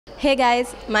Hey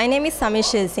guys, my name is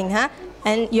Samishil Singha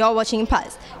and you're watching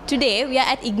Pulse. Today we are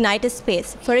at Innovators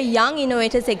Space for a Young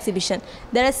Innovators Exhibition.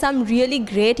 There are some really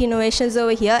great innovations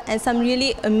over here and some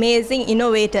really amazing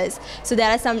innovators. So there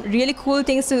are some really cool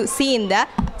things to see in there.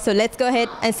 So let's go ahead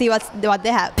and see what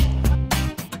they have.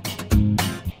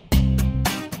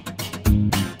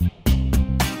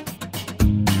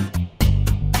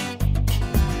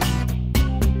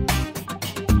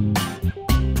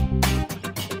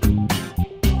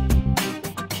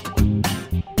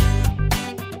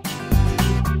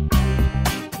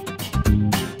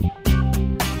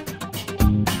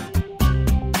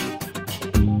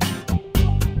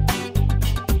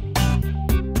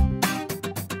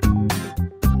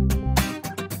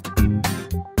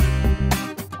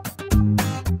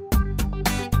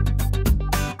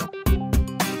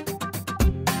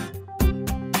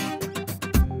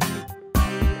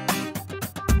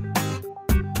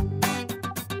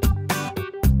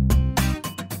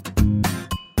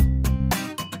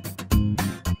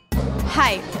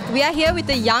 Hi, we are here with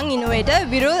a young innovator,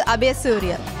 Virul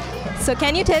Abesurya. So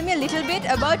can you tell me a little bit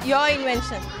about your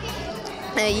invention?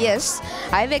 Yes,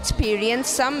 I've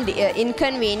experienced some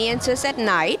inconveniences at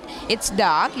night. It's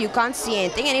dark, you can't see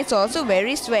anything, and it's also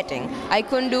very sweating. I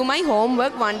couldn't do my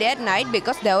homework one day at night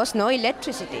because there was no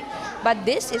electricity. But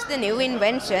this is the new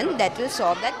invention that will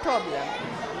solve that problem.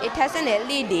 It has an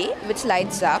LED which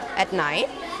lights up at night,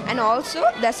 and also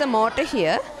there's a motor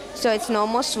here, so it's no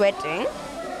more sweating.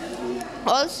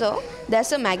 Also,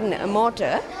 there's a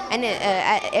motor, and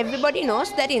everybody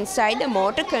knows that inside the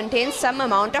motor contains some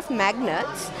amount of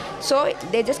magnets, so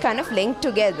they just kind of link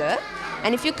together.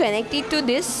 And if you connect it to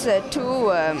this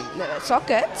two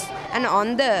sockets, and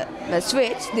on the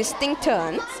switch, this thing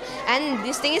turns, and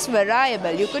this thing is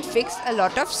variable. You could fix a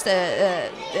lot of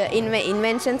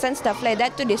inventions and stuff like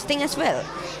that to this thing as well.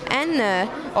 And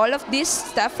all of this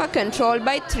stuff are controlled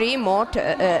by 3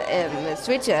 motor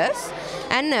switches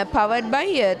and powered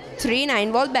by 3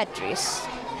 9-volt batteries.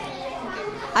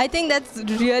 I think that's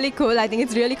really cool. I think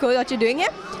it's really cool what you're doing here.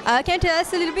 Can you tell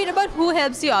us a little bit about who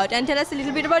helps you out and tell us a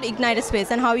little bit about Igniter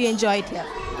Space and how you enjoy it here?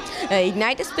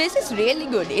 Igniter Space is really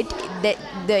good. The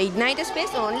Igniter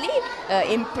Space only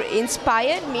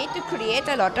inspired me to create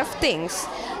a lot of things.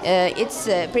 It's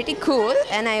pretty cool,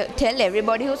 and I tell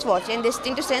everybody who's watching this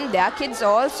thing to send their kids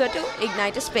also to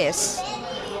Igniter Space.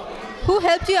 Who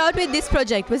helped you out with this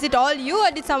project? Was it all you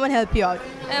or did someone help you out?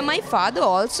 My father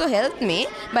also helped me,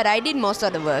 but I did most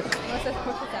of the work.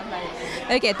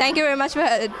 Okay, thank you very much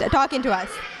for talking to us.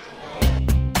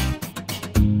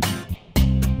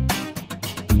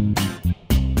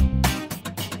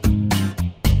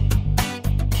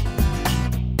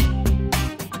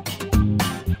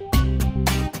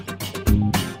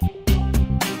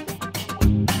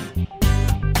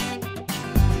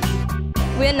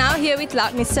 We are now here with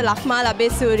Mr. Lakmal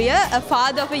Abesurya, a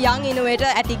father of a young innovator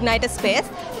at Igniter Space.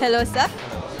 Hello, sir.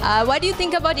 What do you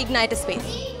think about Igniter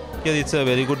Space? Yeah, it's a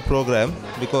very good program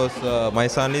because my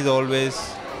son is always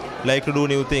like to do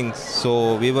new things.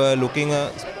 So we were looking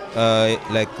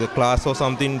like a class or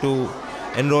something to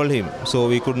enroll him. So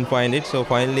we couldn't find it. So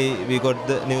finally we got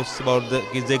the news about the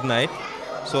Kids Ignite.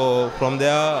 So from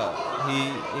there he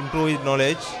improved his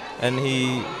knowledge, and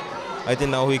I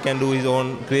think now he can do his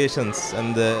own creations,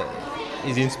 and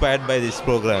is inspired by this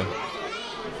program.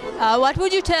 What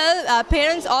would you tell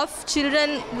parents of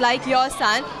children like your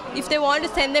son if they want to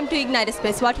send them to Igniter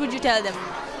Space? What would you tell them?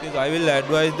 I will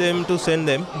advise them to send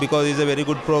them because it's a very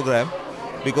good program.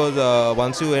 Because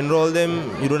once you enroll them,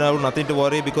 you don't have nothing to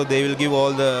worry because they will give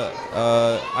all the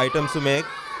items to make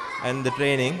and the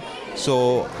training.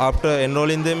 So after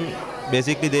enrolling them,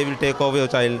 basically they will take over your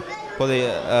child for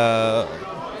the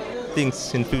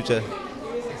things in future.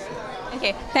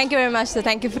 Okay, thank you very much, sir.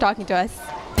 Thank you for talking to us.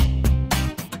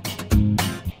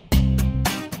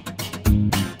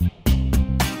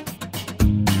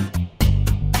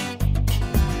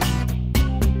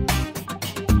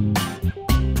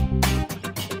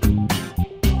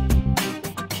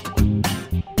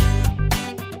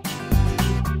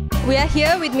 We are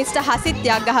here with Mr. Hasit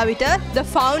Yaggahavita, the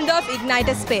founder of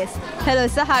Igniter Space. Hello,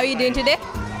 sir. How are you doing today?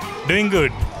 Doing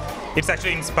good. It's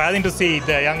actually inspiring to see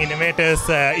the young innovators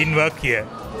in work here.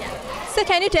 So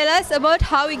can you tell us about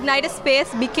how Igniter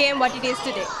Space became what it is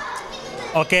today?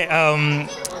 Okay,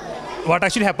 what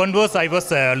actually happened was I was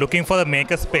looking for the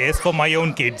maker space for my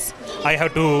own kids. I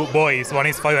have 2 boys, one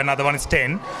is 5, another one is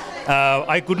 10.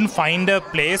 I couldn't find a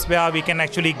place where we can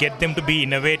actually get them to be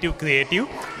innovative, creative.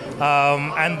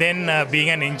 And then being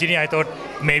an engineer, I thought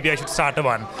maybe I should start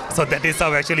one. So that is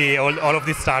how actually all of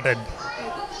this started.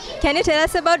 Can you tell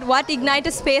us about what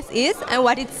Igniter Space is and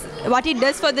what it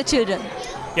does for the children?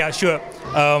 Yeah, sure.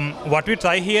 What we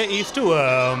try here is to,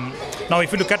 now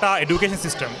if you look at our education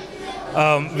system,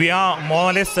 we are more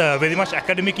or less very much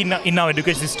academic in our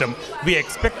education system. We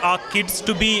expect our kids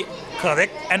to be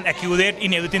correct and accurate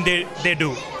in everything they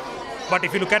do. But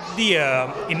if you look at the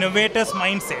innovators'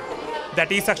 mindset, that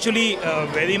is actually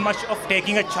very much of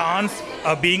taking a chance,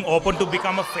 being open to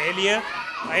become a failure,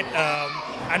 right?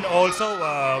 And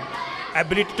also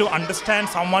ability to understand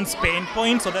someone's pain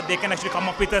point so that they can actually come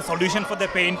up with a solution for their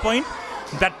pain point.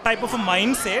 That type of a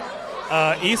mindset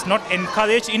is not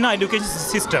encouraged in our education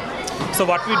system. So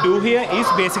what we do here is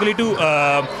basically to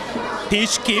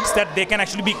teach kids that they can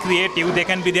actually be creative, they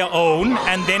can be their own,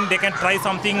 and then they can try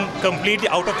something completely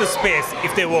out of the space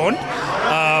if they want,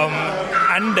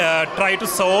 and try to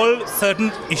solve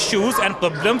certain issues and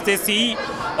problems they see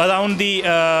around the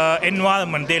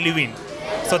environment they live in.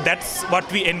 So that's what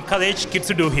we encourage kids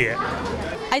to do here.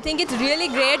 I think it's really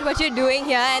great what you're doing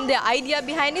here, and the idea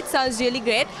behind it sounds really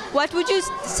great. What would you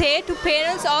say to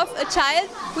parents of a child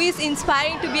who is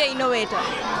inspiring to be an innovator?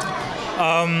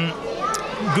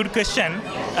 Good question.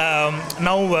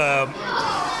 Now,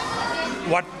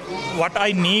 what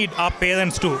I need our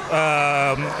parents to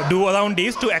do around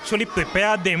is to actually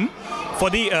prepare them for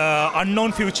the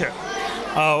unknown future.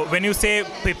 When you say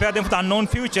prepare them for the unknown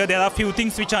future, there are a few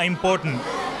things which are important.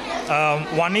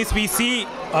 One is we see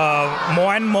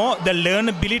more and more the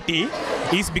learnability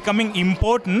is becoming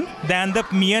important than the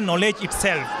mere knowledge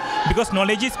itself, because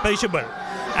knowledge is perishable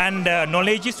and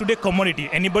knowledge is today commodity.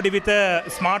 Anybody with a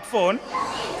smartphone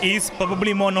is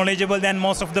probably more knowledgeable than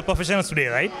most of the professionals today,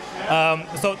 right?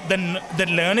 So the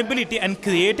learnability and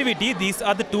creativity, these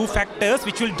are the two factors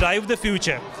which will drive the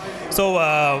future. So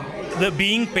the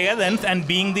being parents and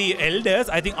being the elders,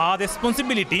 I think our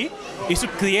responsibility is to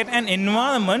create an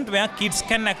environment where kids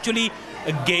can actually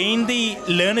gain the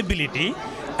learnability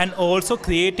and also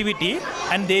creativity,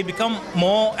 and they become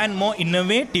more and more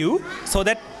innovative, so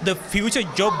that the future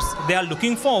jobs they are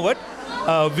looking forward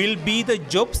will be the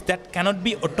jobs that cannot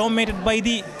be automated by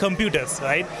the computers,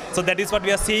 right? So that is what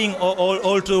we are seeing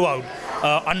all throughout.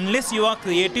 Unless you are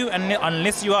creative and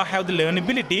unless you have the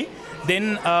learnability,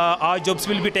 then our jobs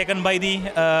will be taken by the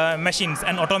machines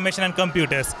and automation and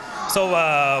computers. So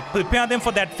prepare them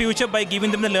for that future by giving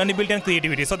them the learnability and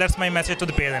creativity. So that's my message to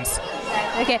the parents.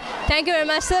 Okay, thank you very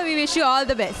much, sir. We wish you all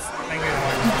the best. Thank you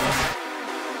very much.